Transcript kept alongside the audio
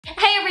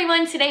Hey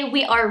everyone, today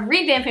we are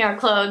revamping our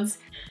clothes.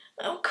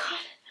 Oh god.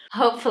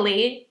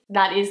 Hopefully,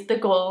 that is the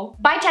goal.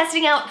 By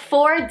testing out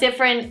 4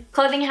 different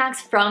clothing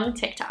hacks from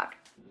TikTok.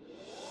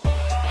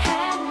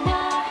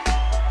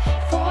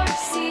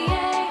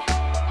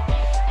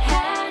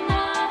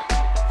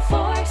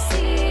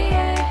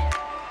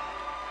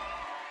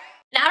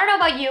 Now, I don't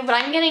know about you, but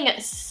I'm getting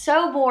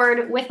so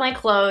bored with my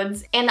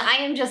clothes and I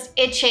am just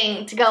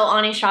itching to go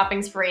on a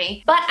shopping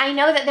spree. But I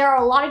know that there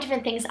are a lot of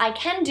different things I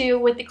can do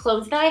with the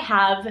clothes that I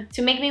have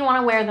to make me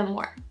want to wear them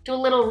more. Do a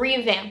little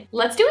revamp.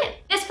 Let's do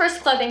it. This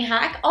first clothing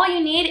hack, all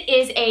you need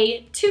is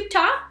a tube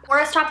top or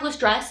a strapless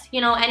dress,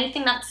 you know,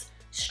 anything that's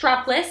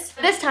strapless.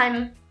 This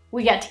time,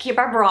 we get to keep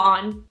our bra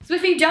on. So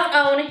if you don't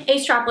own a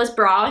strapless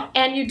bra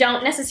and you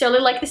don't necessarily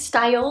like the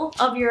style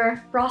of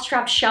your bra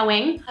strap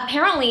showing,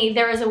 apparently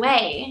there is a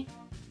way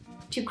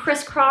to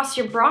crisscross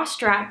your bra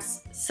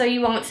straps so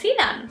you won't see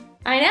them.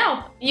 I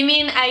know. You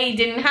mean I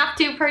didn't have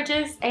to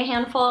purchase a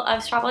handful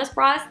of strapless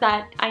bras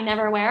that I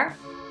never wear?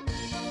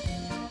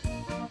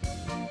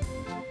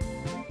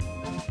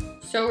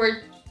 So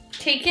we're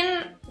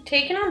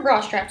taking our bra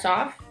straps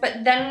off,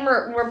 but then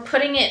we're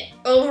putting it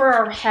over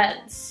our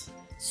heads.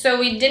 So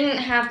we didn't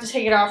have to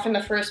take it off in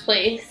the first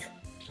place.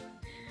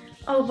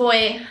 Oh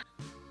boy.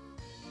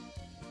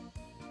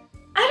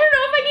 I don't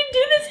know if I can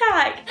do this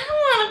hack. I don't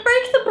want to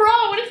break the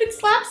bra. What if it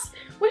slaps?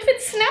 What if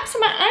it snaps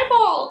on my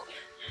eyeball?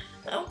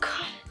 Oh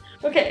god.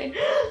 Okay.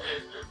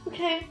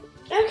 Okay.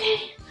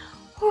 Okay.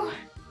 Whew.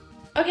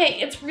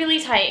 Okay, it's really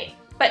tight.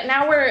 But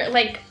now we're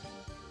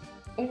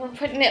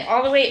putting it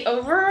all the way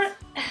over.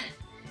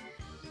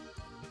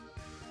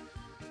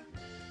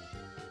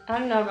 I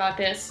don't know about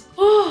this.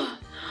 Oh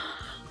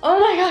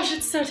my gosh,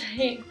 it's so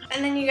tight.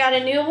 And then you got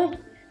a new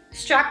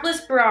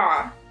strapless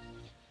bra.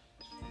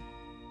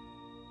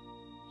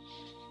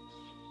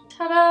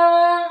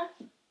 Ta-da!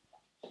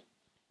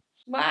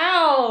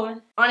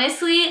 Wow.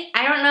 Honestly,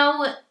 I don't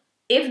know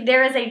if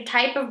there is a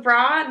type of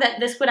bra that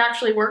this would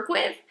actually work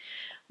with,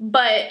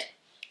 but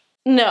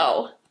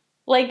no.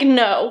 Like,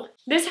 no.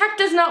 This hack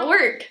does not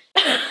work.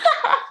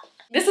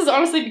 This has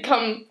honestly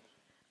become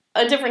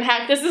a different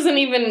hack. This isn't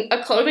even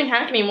a clothing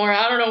hack anymore.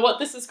 I don't know what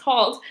this is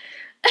called.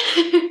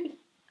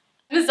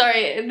 I'm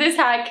sorry, this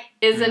hack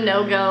is a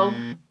no-go.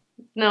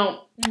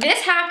 No.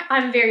 This hack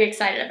I'm very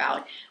excited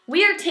about.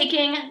 We are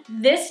taking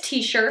this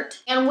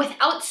t-shirt and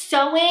without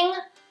sewing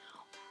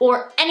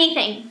or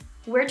anything,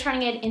 we're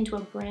turning it into a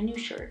brand new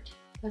shirt.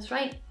 That's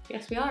right,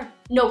 yes we are.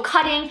 No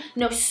cutting,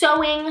 no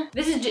sewing.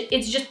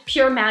 It's just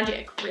pure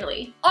magic,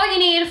 really. All you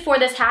need for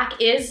this hack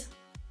is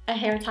a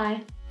hair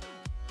tie.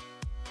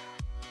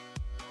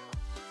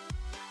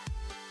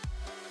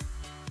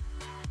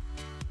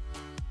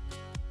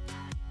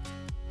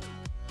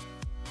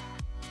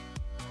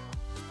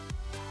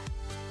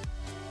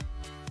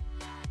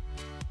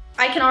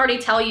 I can already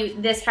tell you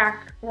this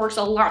hack works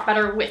a lot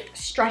better with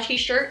stretchy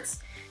shirts.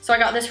 So I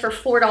got this for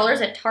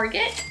 $4 at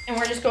Target and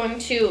we're just going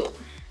to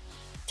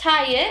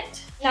tie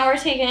it. Now we're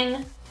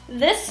taking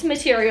this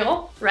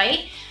material,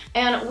 right?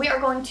 And we are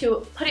going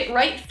to put it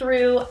right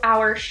through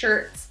our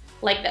shirts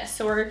like this.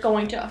 So we're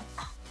going to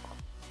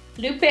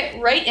loop it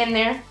right in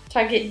there,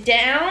 tuck it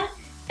down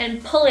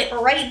and pull it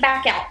right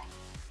back out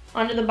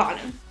onto the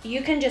bottom.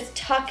 You can just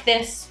tuck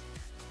this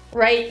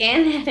right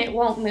in and it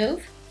won't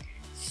move.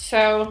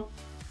 So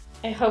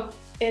I hope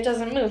it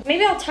doesn't move.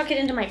 Maybe I'll tuck it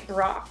into my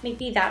bra.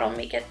 Maybe that'll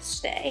make it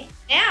stay.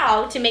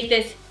 Now, to make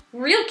this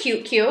real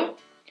cute,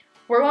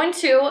 we're going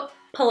to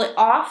pull it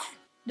off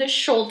the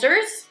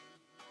shoulders.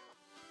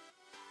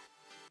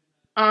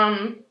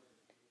 The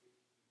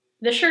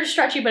shirt is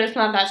stretchy, but it's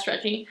not that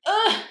stretchy.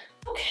 Ugh,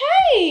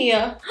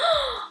 okay.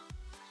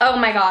 Oh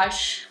my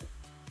gosh.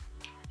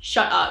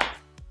 Shut up.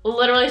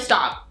 Literally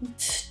stop.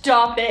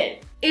 Stop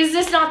it. Is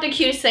this not the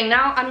cutest thing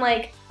now? I'm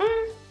like,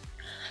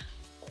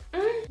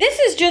 This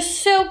is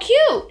just so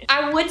cute.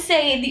 I would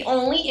say the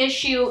only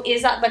issue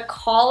is that the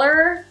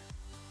collar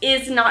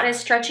is not as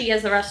stretchy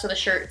as the rest of the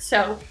shirt.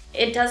 So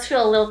it does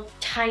feel a little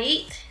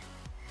tight,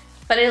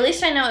 but at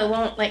least I know it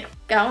won't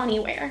go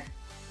anywhere.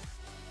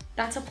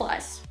 That's a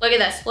plus. Look at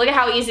this. Look at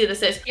how easy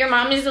this is. Your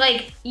mom is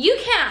like, you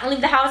can't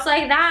leave the house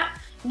like that.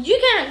 You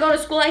can't go to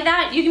school like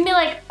that. You can be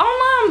like,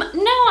 oh mom,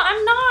 no,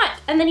 I'm not.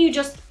 And then you're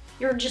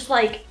just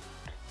like,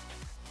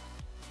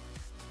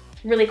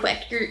 really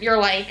quick. You're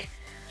like,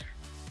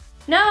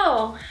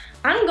 no,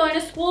 I'm going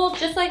to school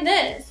just like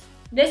this.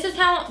 This is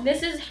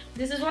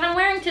what I'm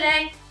wearing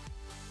today.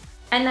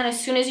 And then as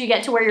soon as you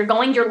get to where you're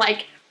going, you're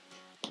like,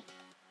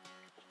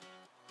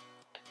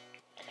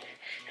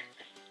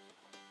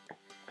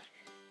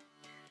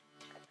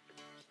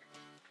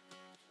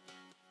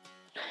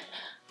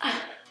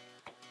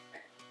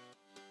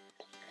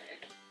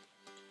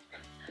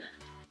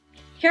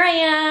 here I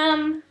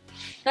am.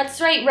 That's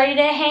right, ready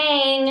to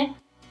hang.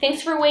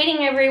 Thanks for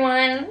waiting,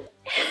 everyone.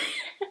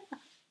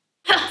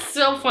 That's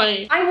so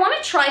funny. I want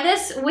to try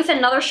this with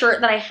another shirt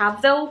that I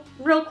have though,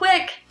 real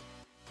quick,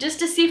 just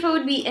to see if it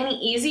would be any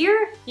easier.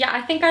 Yeah,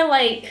 I think I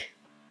like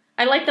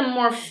the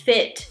more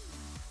fit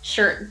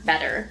shirt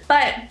better,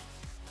 but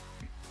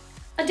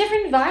a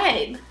different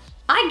vibe.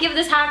 I give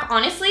this hack,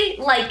 honestly,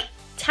 like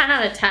 10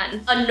 out of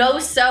 10. A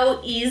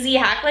no-sew easy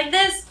hack like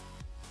this,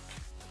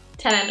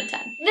 10 out of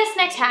 10. This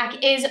next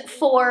hack is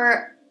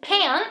for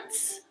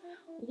pants,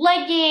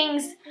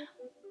 leggings,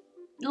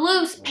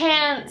 loose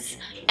pants,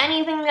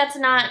 anything that's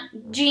not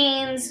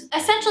jeans.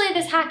 Essentially,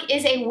 this hack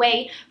is a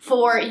way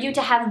for you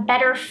to have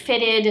better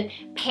fitted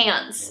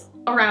pants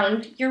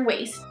around your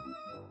waist.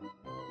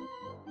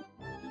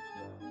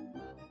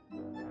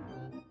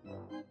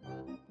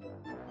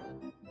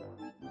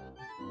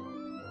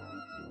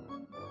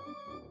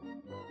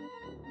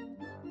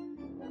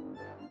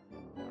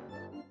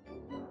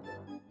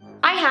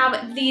 I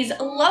have these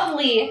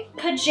lovely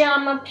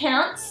pajama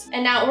pants,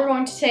 and now we're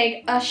going to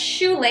take a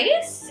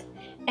shoelace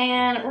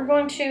and we're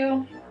going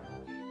to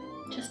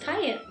just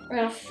tie it. We're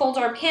gonna fold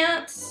our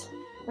pants.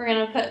 We're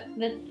gonna put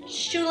the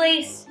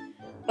shoelace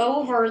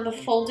over the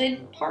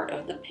folded part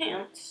of the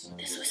pants.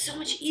 This was so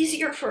much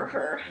easier for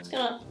her. Just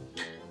gonna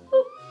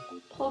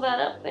pull that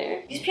up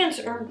there. These pants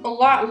are a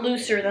lot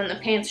looser than the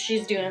pants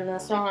she's doing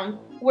this on.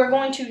 We're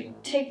going to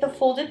take the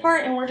folded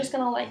part and we're just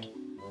gonna like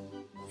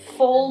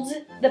fold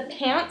the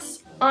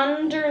pants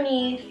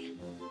underneath,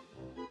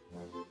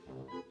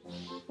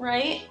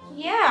 right?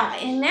 Yeah,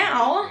 and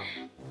now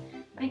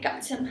I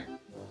got some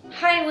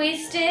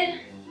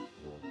high-waisted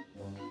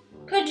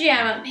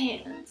pajama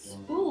pants.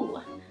 Ooh,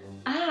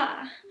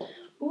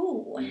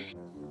 ooh.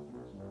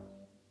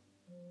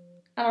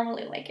 I don't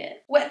really like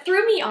it. What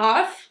threw me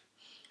off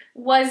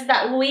was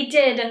that we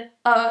did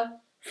a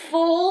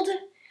fold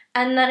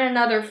and then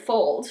another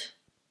fold,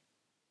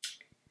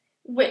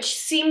 which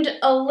seemed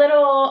a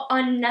little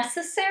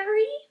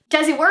unnecessary.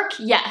 Does it work?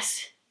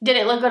 Yes. Did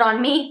it look good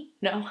on me?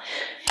 No.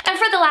 And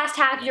for the last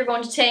hack, you're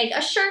going to take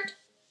a shirt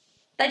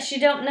that you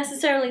don't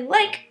necessarily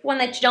like, one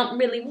that you don't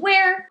really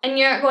wear, and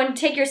you're going to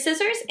take your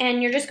scissors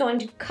and you're just going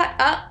to cut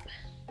up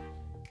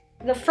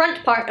the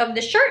front part of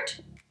the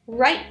shirt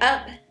right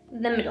up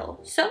the middle.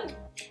 So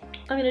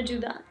I'm gonna do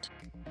that.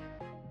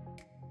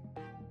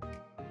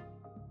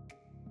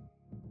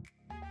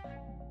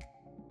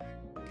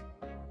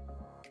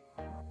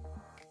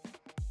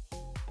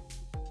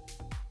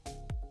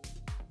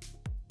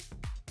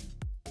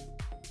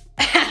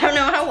 I don't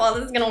know how well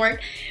this is gonna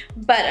work,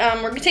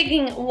 but we're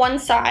taking one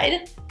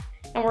side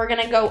and we're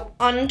gonna go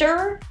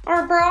under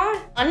our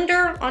bra,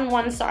 under on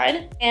one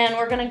side, and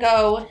we're gonna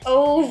go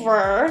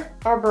over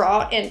our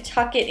bra and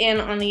tuck it in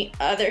on the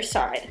other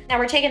side. Now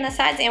we're taking the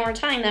sides and we're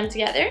tying them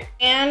together,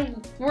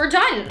 and we're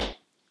done.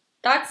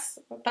 That's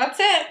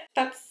it.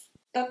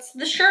 That's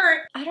the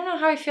shirt. I don't know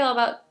how I feel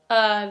about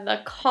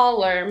the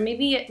collar.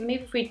 Maybe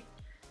if we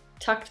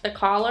tucked the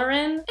collar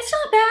in. It's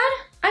not bad.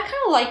 I kind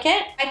of like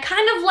it. I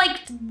kind of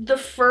liked the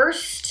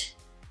first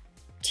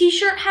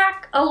t-shirt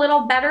hack a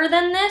little better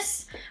than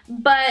this,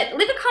 but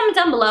leave a comment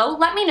down below.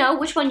 Let me know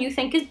which one you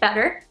think is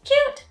better.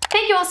 Cute.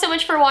 Thank you all so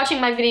much for watching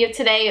my video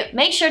today.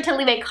 Make sure to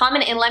leave a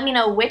comment and let me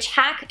know which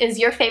hack is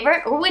your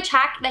favorite or which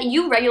hack that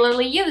you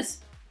regularly use.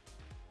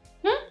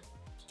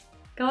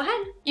 Go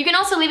ahead. You can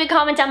also leave a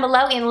comment down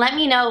below and let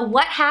me know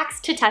what hacks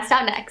to test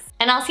out next.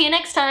 And I'll see you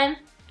next time.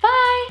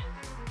 Bye!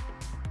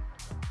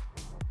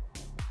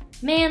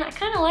 Man, I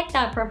kind of like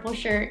that purple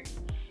shirt.